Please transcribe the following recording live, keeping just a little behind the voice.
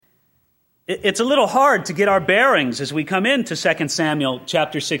It's a little hard to get our bearings as we come into 2 Samuel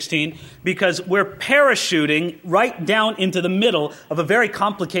chapter 16 because we're parachuting right down into the middle of a very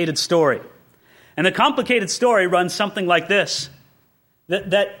complicated story. And the complicated story runs something like this.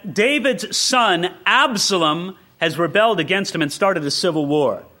 That David's son, Absalom, has rebelled against him and started a civil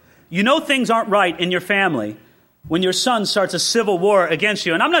war. You know things aren't right in your family when your son starts a civil war against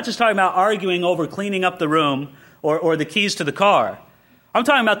you. And I'm not just talking about arguing over cleaning up the room or the keys to the car. I'm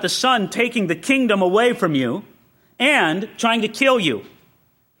talking about the son taking the kingdom away from you and trying to kill you.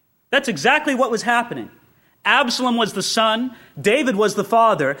 That's exactly what was happening. Absalom was the son, David was the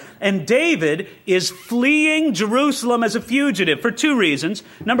father, and David is fleeing Jerusalem as a fugitive for two reasons.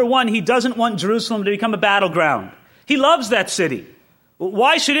 Number one, he doesn't want Jerusalem to become a battleground. He loves that city.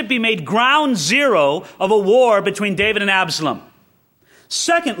 Why should it be made ground zero of a war between David and Absalom?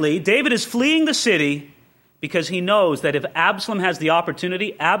 Secondly, David is fleeing the city because he knows that if Absalom has the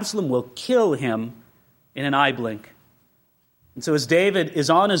opportunity, Absalom will kill him in an eye blink. And so as David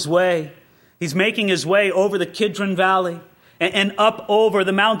is on his way, he's making his way over the Kidron Valley and up over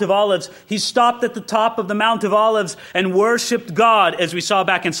the Mount of Olives. He stopped at the top of the Mount of Olives and worshiped God, as we saw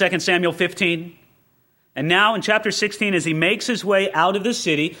back in 2 Samuel 15. And now in chapter 16, as he makes his way out of the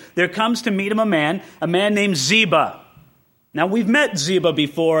city, there comes to meet him a man named Ziba. Now, we've met Ziba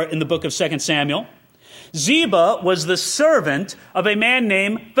before in the book of 2 Samuel. Ziba was the servant of a man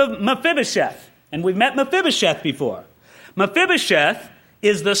named Mephibosheth. And we've met Mephibosheth before. Mephibosheth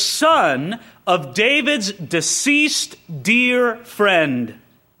is the son of David's deceased dear friend,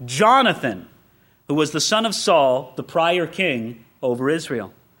 Jonathan, who was the son of Saul, the prior king over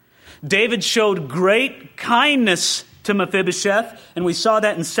Israel. David showed great kindness to Mephibosheth, and we saw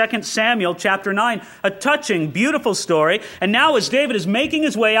that in 2 Samuel chapter 9, a touching, beautiful story. And now as David is making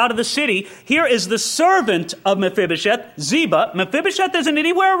his way out of the city, here is the servant of Mephibosheth, Ziba. Mephibosheth isn't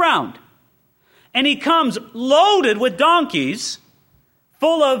anywhere around. And he comes loaded with donkeys,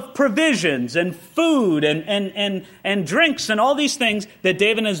 full of provisions and food and drinks and all these things that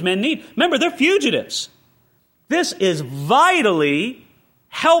David and his men need. Remember, they're fugitives. This is vitally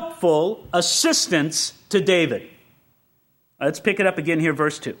helpful assistance to David. Let's pick it up again here,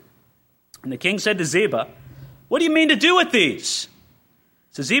 verse 2. And the king said to Ziba, "What do you mean to do with these?"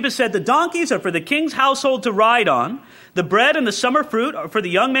 So Ziba said, "The donkeys are for the king's household to ride on. The bread and the summer fruit are for the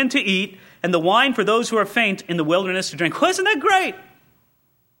young men to eat, and the wine for those who are faint in the wilderness to drink." Wasn't that great?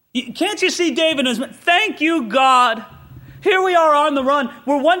 Can't you see David? Thank you, God. Here we are on the run.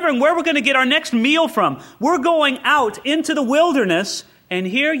 We're wondering where we're going to get our next meal from. We're going out into the wilderness, and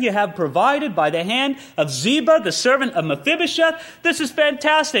here you have provided by the hand of Ziba, the servant of Mephibosheth. This is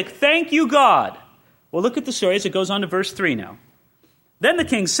fantastic. Thank you, God. Well, look at the story as it goes on to verse 3 now. Then the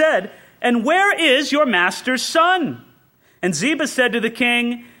king said, "And where is your master's son?" And Ziba said to the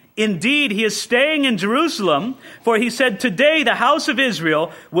king, "Indeed, he is staying in Jerusalem, for he said, 'Today the house of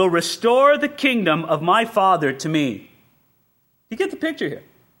Israel will restore the kingdom of my father to me.'" You get the picture here.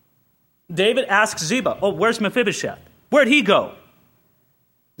 David asks Ziba, "Oh, where's Mephibosheth? Where'd he go?"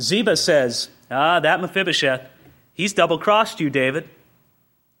 Ziba says, that Mephibosheth, he's double-crossed you, David.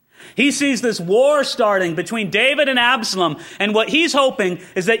 He sees this war starting between David and Absalom, and what he's hoping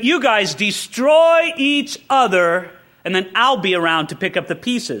is that you guys destroy each other, and then I'll be around to pick up the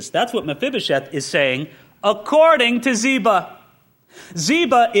pieces. That's what Mephibosheth is saying, according to Ziba.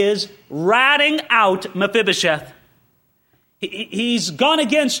 Ziba is ratting out Mephibosheth. He's gone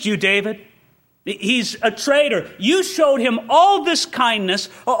against you, David. He's a traitor. You showed him all this kindness,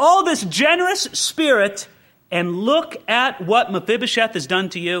 all this generous spirit, and look at what Mephibosheth has done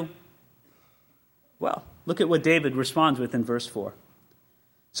to you. Well, look at what David responds with in verse 4.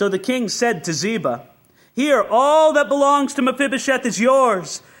 So the king said to Ziba, "Here, all that belongs to Mephibosheth is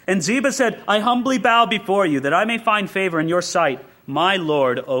yours." And Ziba said, "I humbly bow before you, that I may find favor in your sight, my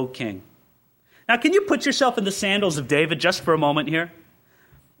lord, O king." Now, can you put yourself in the sandals of David just for a moment here?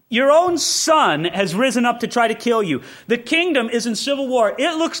 Your own son has risen up to try to kill you. The kingdom is in civil war.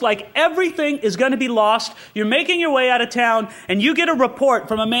 It looks like everything is going to be lost. You're making your way out of town, and you get a report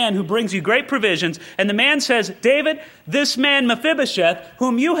from a man who brings you great provisions. And the man says, "David, this man Mephibosheth,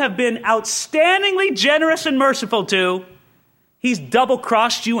 whom you have been outstandingly generous and merciful to, he's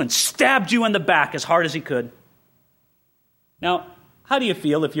double-crossed you and stabbed you in the back as hard as he could." Now, how do you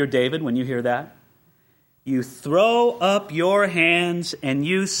feel if you're David when you hear that? You throw up your hands and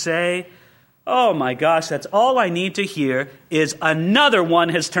you say, "Oh my gosh, that's all I need to hear is another one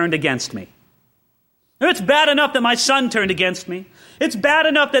has turned against me. It's bad enough that my son turned against me. It's bad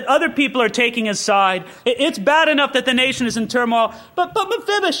enough that other people are taking his side. It's bad enough that the nation is in turmoil. But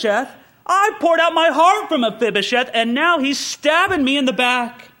Mephibosheth, I poured out my heart for Mephibosheth, and now he's stabbing me in the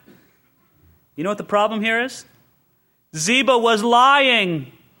back." You know what the problem here is? Ziba was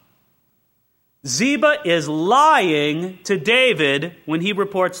lying. Ziba is lying to David when he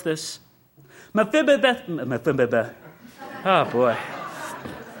reports this. Mephibosheth. Oh, boy.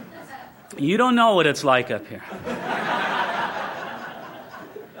 You don't know what it's like up here.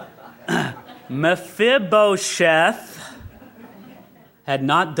 Mephibosheth had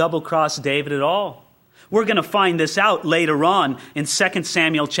not double-crossed David at all. We're going to find this out later on in 2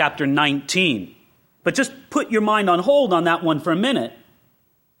 Samuel chapter 19. But just put your mind on hold on that one for a minute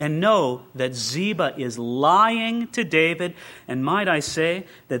and know that Ziba is lying to David. And might I say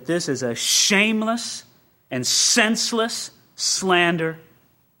that this is a shameless and senseless slander.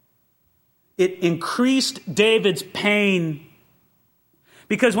 It increased David's pain.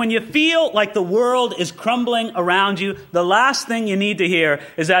 Because when you feel like the world is crumbling around you, the last thing you need to hear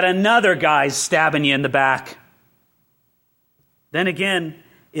is that another guy's stabbing you in the back. Then again,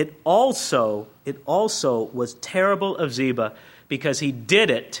 it also was terrible of Ziba because he did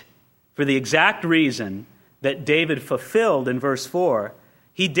it for the exact reason that David fulfilled in verse 4.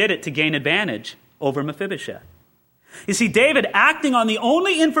 He did it to gain advantage over Mephibosheth. You see, David, acting on the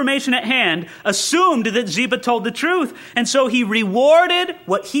only information at hand, assumed that Ziba told the truth. And so he rewarded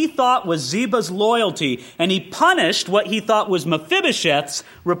what he thought was Ziba's loyalty, and he punished what he thought was Mephibosheth's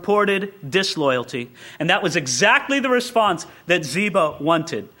reported disloyalty. And that was exactly the response that Ziba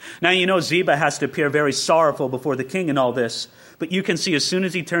wanted. Now, you know, Ziba has to appear very sorrowful before the king in all this. But you can see as soon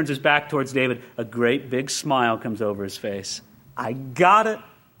as he turns his back towards David, a great big smile comes over his face. I got it.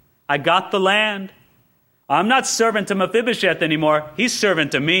 I got the land. I'm not servant to Mephibosheth anymore. He's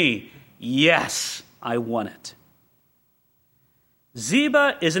servant to me. Yes, I won it.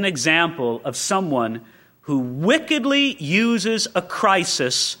 Ziba is an example of someone who wickedly uses a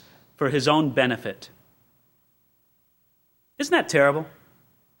crisis for his own benefit. Isn't that terrible?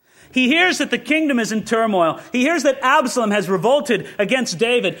 He hears that the kingdom is in turmoil. He hears that Absalom has revolted against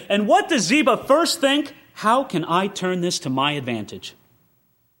David. And what does Ziba first think? How can I turn this to my advantage?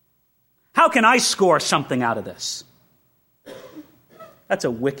 How can I score something out of this? That's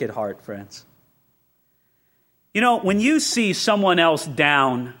a wicked heart, friends. You know, when you see someone else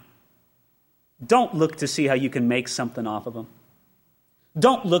down, don't look to see how you can make something off of them.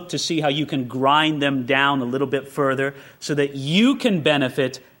 Don't look to see how you can grind them down a little bit further so that you can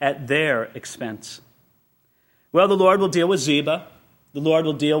benefit at their expense. Well, the Lord will deal with Ziba. The Lord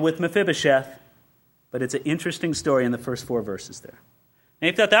will deal with Mephibosheth. But it's an interesting story in the first 4 verses there. And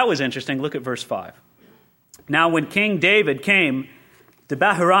if you thought that was interesting, look at verse 5. Now, when King David came to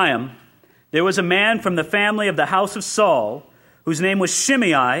Baharaim, there was a man from the family of the house of Saul, whose name was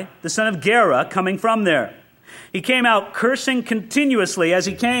Shimei, the son of Gera, coming from there. He came out cursing continuously as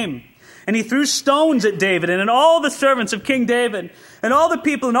he came. And he threw stones at David and at all the servants of King David. And all the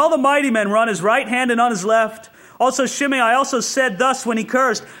people and all the mighty men were on his right hand and on his left. Also Shimei also said thus when he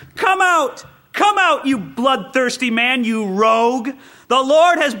cursed, Come out, you bloodthirsty man, you rogue. The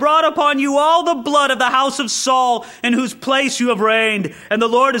Lord has brought upon you all the blood of the house of Saul, in whose place you have reigned. And the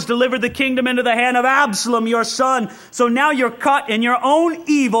Lord has delivered the kingdom into the hand of Absalom, your son. So now you're caught in your own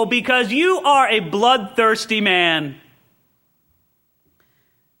evil because you are a bloodthirsty man.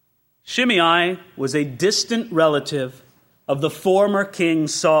 Shimei was a distant relative of the former king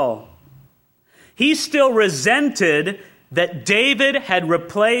Saul. He still resented that David had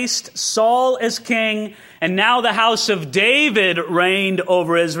replaced Saul as king, and now the house of David reigned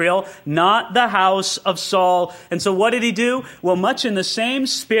over Israel, not the house of Saul. And so what did he do? Well, much in the same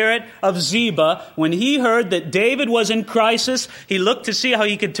spirit of Ziba, when he heard that David was in crisis, he looked to see how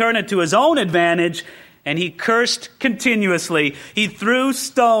he could turn it to his own advantage, and he cursed continuously. He threw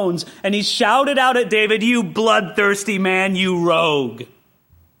stones, and he shouted out at David, You bloodthirsty man, you rogue.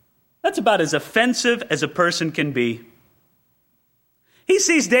 That's about as offensive as a person can be. He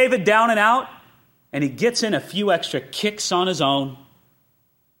sees David down and out, and he gets in a few extra kicks on his own.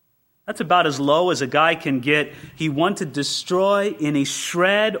 That's about as low as a guy can get. He wanted to destroy any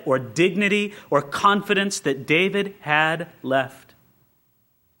shred or dignity or confidence that David had left.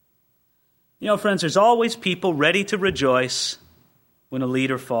 You know, friends, there's always people ready to rejoice when a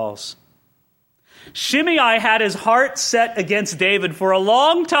leader falls. Shimei had his heart set against David for a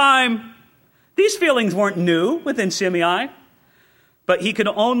long time. These feelings weren't new within Shimei. But he could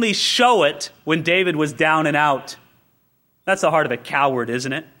only show it when David was down and out. That's the heart of a coward,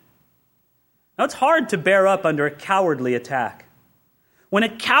 isn't it? Now, it's hard to bear up under a cowardly attack. When a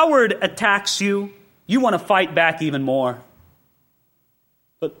coward attacks you, you want to fight back even more.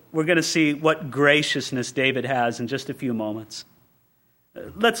 But we're going to see what graciousness David has in just a few moments.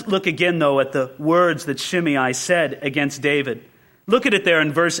 Let's look again, though, at the words that Shimei said against David. Look at it there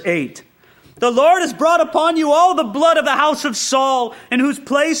in verse 8. The Lord has brought upon you all the blood of the house of Saul, in whose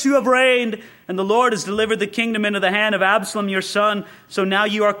place you have reigned. And the Lord has delivered the kingdom into the hand of Absalom, your son. So now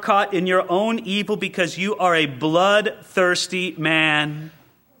you are caught in your own evil because you are a bloodthirsty man.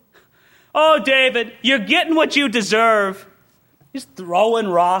 Oh, David, you're getting what you deserve. He's throwing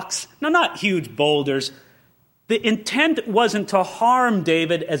rocks. No, not huge boulders. The intent wasn't to harm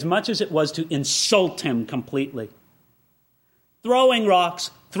David as much as it was to insult him completely. Throwing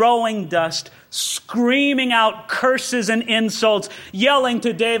rocks, throwing dust, screaming out curses and insults, yelling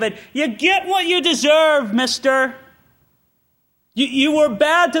to David, you get what you deserve, mister. You were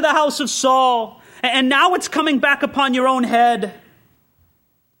bad to the house of Saul, and now it's coming back upon your own head.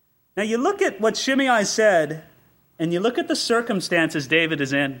 Now you look at what Shimei said, and you look at the circumstances David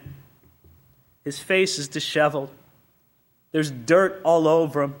is in. His face is disheveled. There's dirt all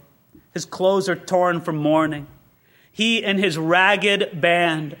over him. His clothes are torn from mourning. He and his ragged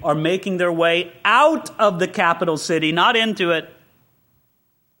band are making their way out of the capital city, not into it.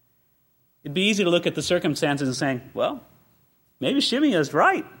 It'd be easy to look at the circumstances and saying, well, maybe Shimei is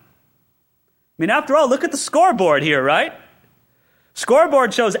right. I mean, after all, look at the scoreboard here, right?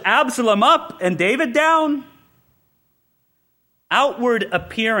 Scoreboard shows Absalom up and David down. Outward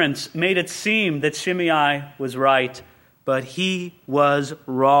appearance made it seem that Shimei was right, but he was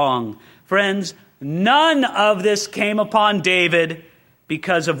wrong. Friends, none of this came upon David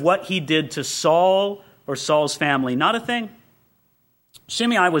because of what he did to Saul or Saul's family. Not a thing.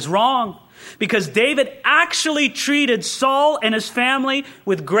 Shimei was wrong because David actually treated Saul and his family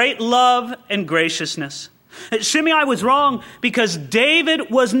with great love and graciousness. Shimei was wrong because David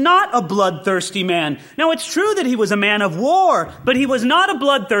was not a bloodthirsty man. Now, it's true that he was a man of war, but he was not a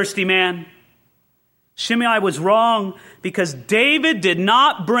bloodthirsty man. Shimei was wrong because David did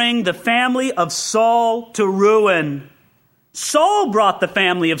not bring the family of Saul to ruin. Saul brought the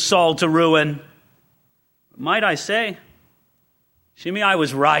family of Saul to ruin. Might I say, Shimei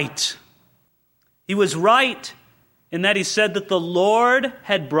was right. He was right in that he said that the Lord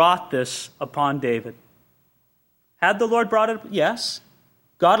had brought this upon David. Had the Lord brought it? Yes.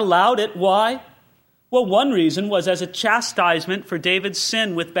 God allowed it. Why? Well, one reason was as a chastisement for David's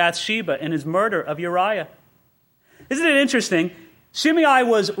sin with Bathsheba and his murder of Uriah. Isn't it interesting? Shimei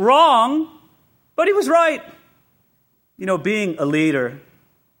was wrong, but he was right. You know, being a leader,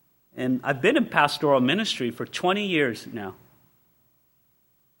 and I've been in pastoral ministry for 20 years now.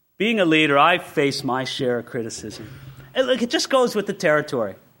 Being a leader, I face my share of criticism. And look, it just goes with the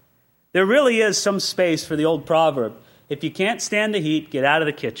territory. There really is some space for the old proverb, if you can't stand the heat, get out of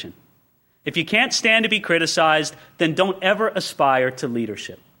the kitchen. If you can't stand to be criticized, then don't ever aspire to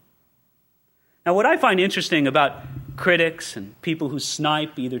leadership. Now, what I find interesting about critics and people who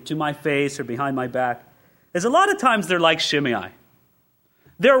snipe either to my face or behind my back is a lot of times they're like Shimei.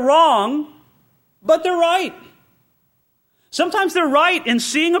 They're wrong, but they're right. Sometimes they're right in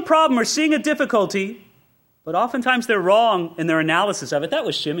seeing a problem or seeing a difficulty, but oftentimes they're wrong in their analysis of it. That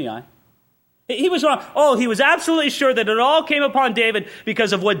was Shimei. He was wrong. Oh, he was absolutely sure that it all came upon David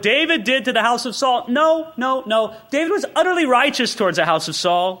because of what David did to the house of Saul. No. David was utterly righteous towards the house of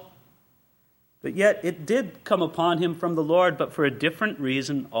Saul. But yet it did come upon him from the Lord, but for a different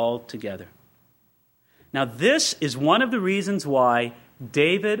reason altogether. Now, this is one of the reasons why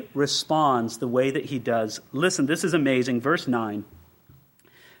David responds the way that he does. Listen, this is amazing. Verse 9.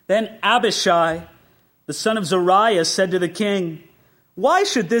 Then Abishai, the son of Zeruiah, said to the king, why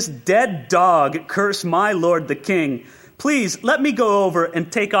should this dead dog curse my lord the king? Please, let me go over and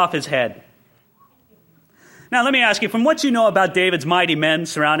take off his head. Now, let me ask you, from what you know about David's mighty men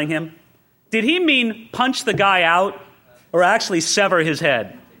surrounding him, did he mean punch the guy out or actually sever his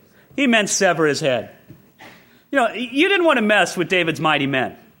head? He meant sever his head. You know, you didn't want to mess with David's mighty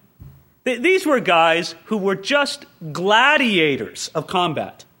men. These were guys who were just gladiators of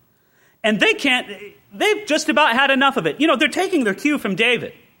combat. And they've just about had enough of it. You know, they're taking their cue from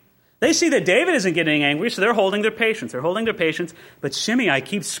David. They see that David isn't getting angry, so they're holding their patience. But Shimei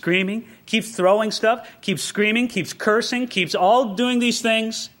keeps screaming, keeps throwing stuff, keeps screaming, keeps cursing, keeps all doing these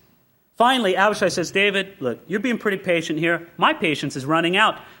things. Finally, Abishai says, David, look, you're being pretty patient here. My patience is running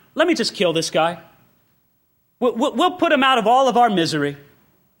out. Let me just kill this guy. We'll put him out of all of our misery.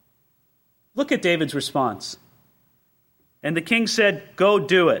 Look at David's response. And the king said, go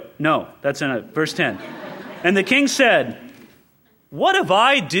do it. No, that's in verse 10. And the king said, what have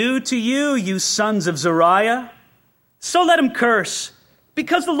I do to you, you sons of Zeruiah? So let him curse,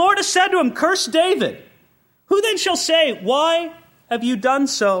 because the Lord has said to him, curse David. Who then shall say, why have you done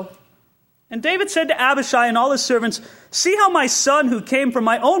so? And David said to Abishai and all his servants, see how my son who came from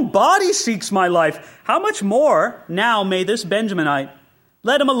my own body seeks my life. How much more now may this Benjaminite,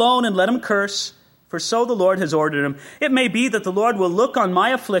 Let him alone and let him curse, for so the Lord has ordered him. It may be that the Lord will look on my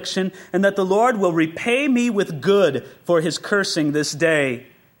affliction, and that the Lord will repay me with good for his cursing this day.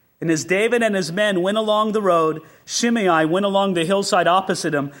 And as David and his men went along the road, Shimei went along the hillside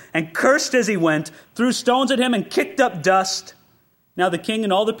opposite him, and cursed as he went, threw stones at him, and kicked up dust. Now the king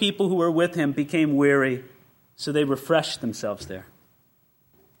and all the people who were with him became weary, so they refreshed themselves there.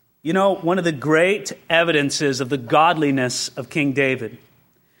 You know, one of the great evidences of the godliness of King David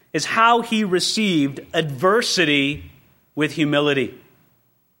is how he received adversity with humility.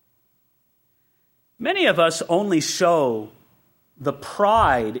 Many of us only show the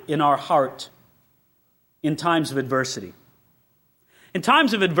pride in our heart in times of adversity. In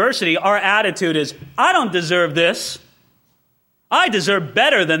times of adversity, our attitude is, I don't deserve this. I deserve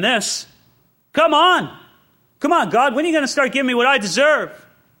better than this. Come on. Come on, God, when are you going to start giving me what I deserve?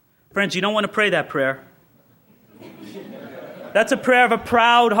 Friends, you don't want to pray that prayer. That's a prayer of a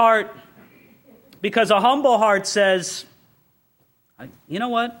proud heart. Because a humble heart says, you know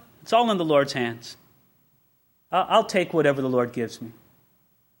what? It's all in the Lord's hands. I'll take whatever the Lord gives me.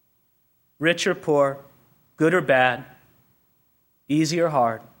 Rich or poor, good or bad, easy or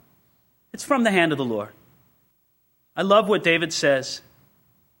hard. It's from the hand of the Lord. I love what David says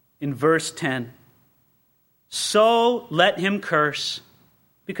in verse 10. So let him curse,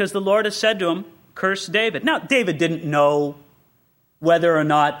 because the Lord has said to him, curse David. Now, David didn't know whether or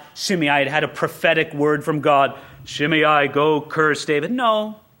not Shimei had had a prophetic word from God. Shimei, go curse David.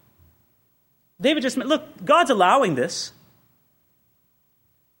 No. David just meant, look, God's allowing this.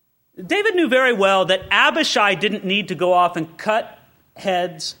 David knew very well that Abishai didn't need to go off and cut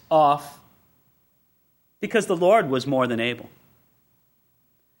heads off because the Lord was more than able.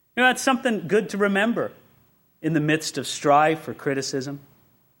 You know, that's something good to remember in the midst of strife or criticism.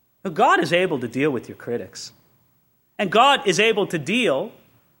 God is able to deal with your critics. And God is able to deal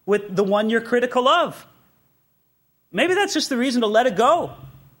with the one you're critical of. Maybe that's just the reason to let it go.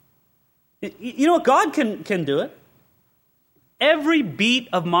 You know what? God can do it. Every beat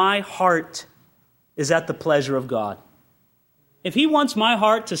of my heart is at the pleasure of God. If he wants my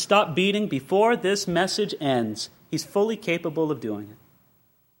heart to stop beating before this message ends, he's fully capable of doing it.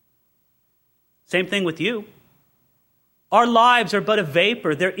 Same thing with you. Our lives are but a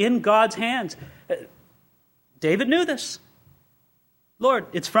vapor. They're in God's hands. David knew this. Lord,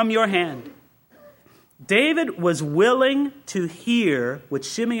 it's from your hand. David was willing to hear what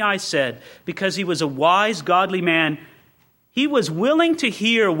Shimei said because he was a wise, godly man. He was willing to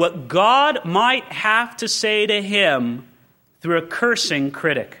hear what God might have to say to him through a cursing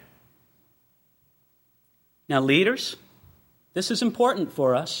critic. Now, leaders, this is important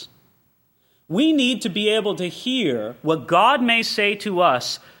for us. We need to be able to hear what God may say to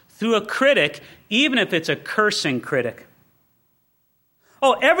us through a critic, even if it's a cursing critic.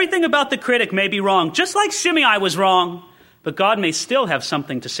 Oh, everything about the critic may be wrong, just like Shimei was wrong, but God may still have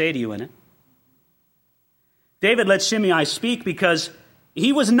something to say to you in it. David let Shimei speak because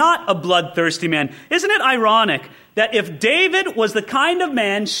he was not a bloodthirsty man. Isn't it ironic that if David was the kind of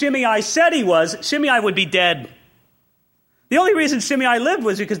man Shimei said he was, Shimei would be dead? The only reason Shimei lived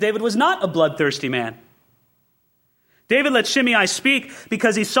was because David was not a bloodthirsty man. David let Shimei speak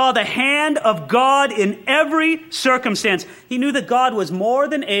because he saw the hand of God in every circumstance. He knew that God was more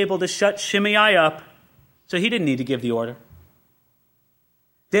than able to shut Shimei up, so he didn't need to give the order.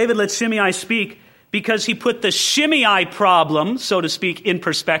 David let Shimei speak because he put the Shimei problem, so to speak, in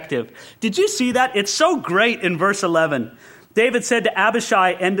perspective. Did you see that? It's so great in verse 11. David said to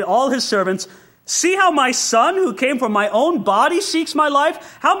Abishai and to all his servants, "See how my son who came from my own body seeks my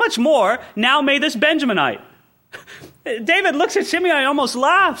life? How much more now may this Benjaminite?" David looks at Shimei and almost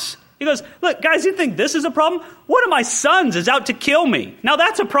laughs. He goes, "Look, guys, you think this is a problem? One of my sons is out to kill me. Now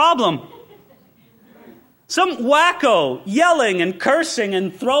that's a problem. Some wacko yelling and cursing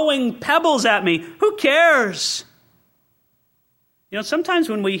and throwing pebbles at me. Who cares?" You know, sometimes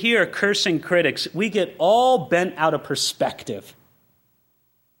when we hear cursing critics, we get all bent out of perspective.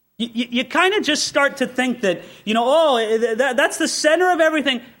 You kind of just start to think that, that's the center of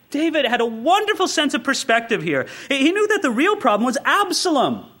everything. David had a wonderful sense of perspective here. He knew that the real problem was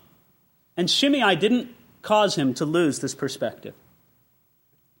Absalom. And Shimei didn't cause him to lose this perspective.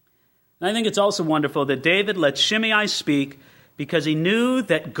 And I think it's also wonderful that David let Shimei speak because he knew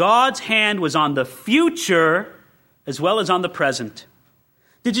that God's hand was on the future as well as on the present.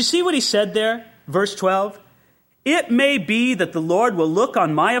 Did you see what he said there? Verse 12. "It may be that the Lord will look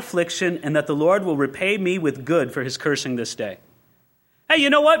on my affliction and that the Lord will repay me with good for his cursing this day." Hey, you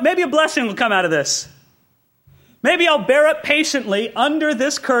know what? Maybe a blessing will come out of this. Maybe I'll bear up patiently under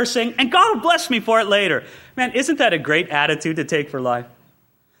this cursing and God will bless me for it later. Man, isn't that a great attitude to take for life?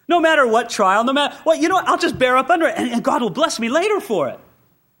 No matter what trial, no matter what, I'll just bear up under it, and God will bless me later for it.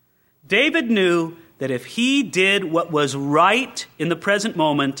 David knew that if he did what was right in the present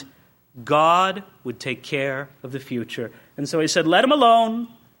moment, God would take care of the future. And so he said, let him alone,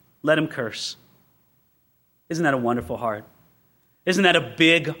 let him curse. Isn't that a wonderful heart? Isn't that a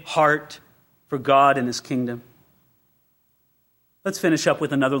big heart for God and his kingdom? Let's finish up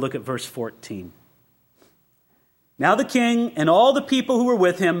with another look at verse 14. Now the king and all the people who were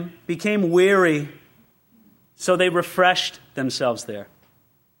with him became weary, so they refreshed themselves there.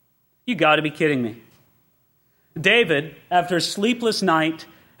 You got to be kidding me. David, after a sleepless night,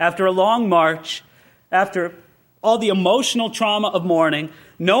 after a long march, after all the emotional trauma of mourning,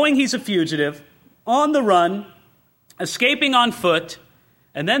 knowing he's a fugitive, on the run, escaping on foot,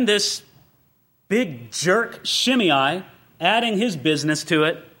 and then this big jerk Shimei adding his business to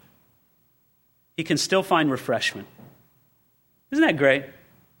it, he can still find refreshment. Isn't that great?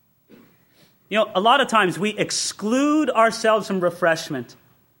 A lot of times we exclude ourselves from refreshment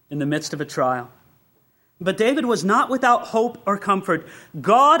in the midst of a trial. But David was not without hope or comfort.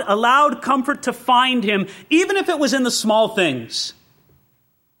 God allowed comfort to find him, even if it was in the small things.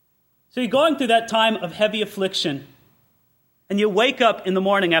 So you're going through that time of heavy affliction, and you wake up in the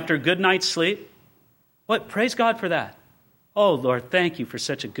morning after a good night's sleep. What? Praise God for that. Oh, Lord, thank you for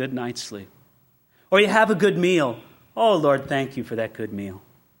such a good night's sleep. Or you have a good meal. Oh, Lord, thank you for that good meal.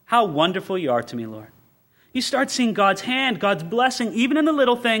 How wonderful you are to me, Lord. You start seeing God's hand, God's blessing, even in the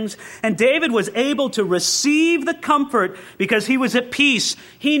little things. And David was able to receive the comfort because he was at peace.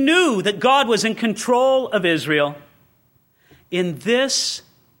 He knew that God was in control of Israel. In this,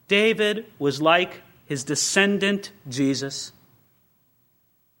 David was like his descendant, Jesus.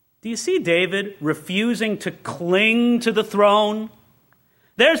 Do you see David refusing to cling to the throne?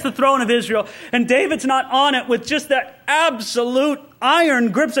 There's the throne of Israel, and David's not on it with just that absolute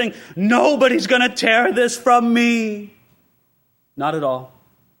iron grip saying, nobody's going to tear this from me. Not at all.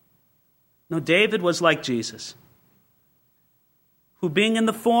 No, David was like Jesus, who being in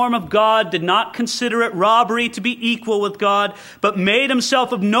the form of God did not consider it robbery to be equal with God, but made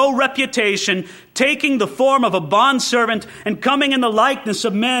himself of no reputation, taking the form of a bondservant and coming in the likeness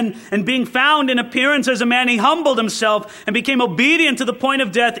of men, and being found in appearance as a man, he humbled himself and became obedient to the point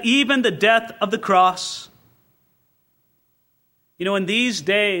of death, even the death of the cross. In these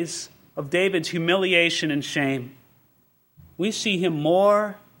days of David's humiliation and shame, we see him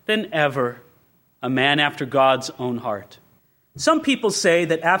more than ever a man after God's own heart. Some people say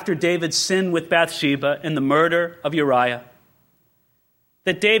that after David's sin with Bathsheba and the murder of Uriah,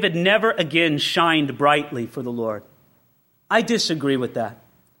 that David never again shined brightly for the Lord. I disagree with that.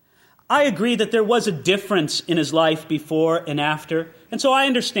 I agree that there was a difference in his life before and after, and so I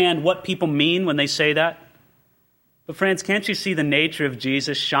understand what people mean when they say that. But friends, can't you see the nature of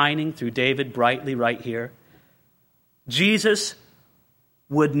Jesus shining through David brightly right here? Jesus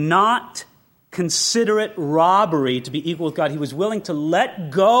would not consider it robbery to be equal with God. He was willing to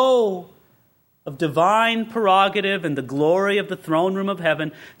let go of divine prerogative and the glory of the throne room of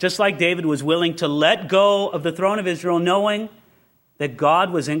heaven, just like David was willing to let go of the throne of Israel, knowing that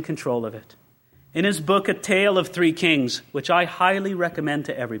God was in control of it. In his book, A Tale of Three Kings, which I highly recommend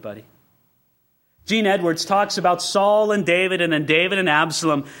to everybody, Gene Edwards talks about Saul and David and then David and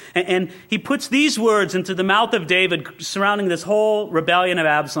Absalom. And he puts these words into the mouth of David surrounding this whole rebellion of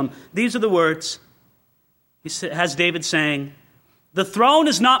Absalom. These are the words. He has David saying, "The throne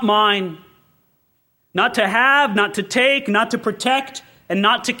is not mine, not to have, not to take, not to protect, and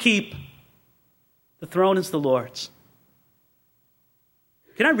not to keep. The throne is the Lord's."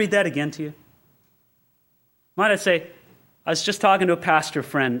 Can I read that again to you? Might I say, I was just talking to a pastor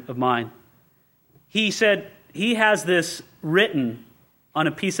friend of mine. He said he has this written on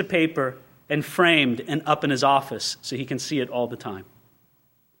a piece of paper and framed and up in his office so he can see it all the time.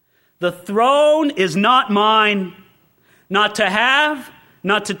 The throne is not mine, not to have,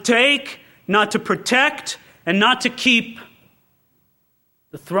 not to take, not to protect, and not to keep.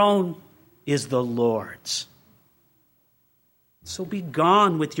 The throne is the Lord's. So be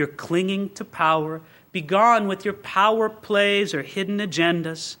gone with your clinging to power. Be gone with your power plays or hidden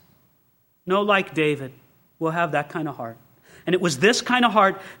agendas. No, like David, we'll have that kind of heart. And it was this kind of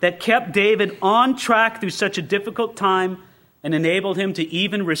heart that kept David on track through such a difficult time and enabled him to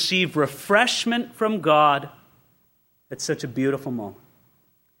even receive refreshment from God at such a beautiful moment.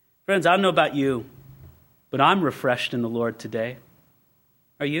 Friends, I don't know about you, but I'm refreshed in the Lord today.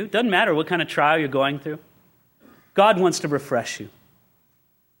 Are you? Doesn't matter what kind of trial you're going through. God wants to refresh you.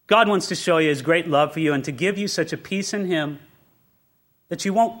 God wants to show you his great love for you and to give you such a peace in him that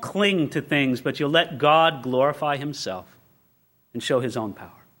you won't cling to things, but you'll let God glorify himself and show his own power.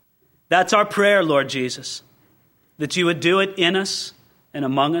 That's our prayer, Lord Jesus, that you would do it in us and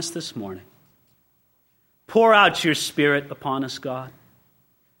among us this morning. Pour out your Spirit upon us, God.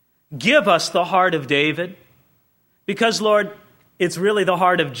 Give us the heart of David, because, Lord, it's really the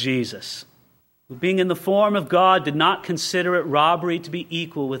heart of Jesus, who, being in the form of God, did not consider it robbery to be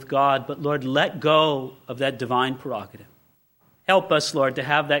equal with God, but, Lord, let go of that divine prerogative. Help us, Lord, to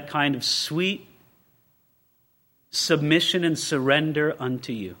have that kind of sweet submission and surrender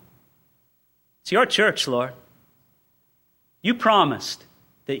unto you. It's your church, Lord. You promised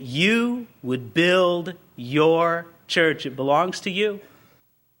that you would build your church. It belongs to you.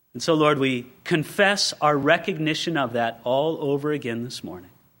 And so, Lord, we confess our recognition of that all over again this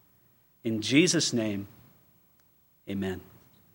morning. In Jesus' name, amen.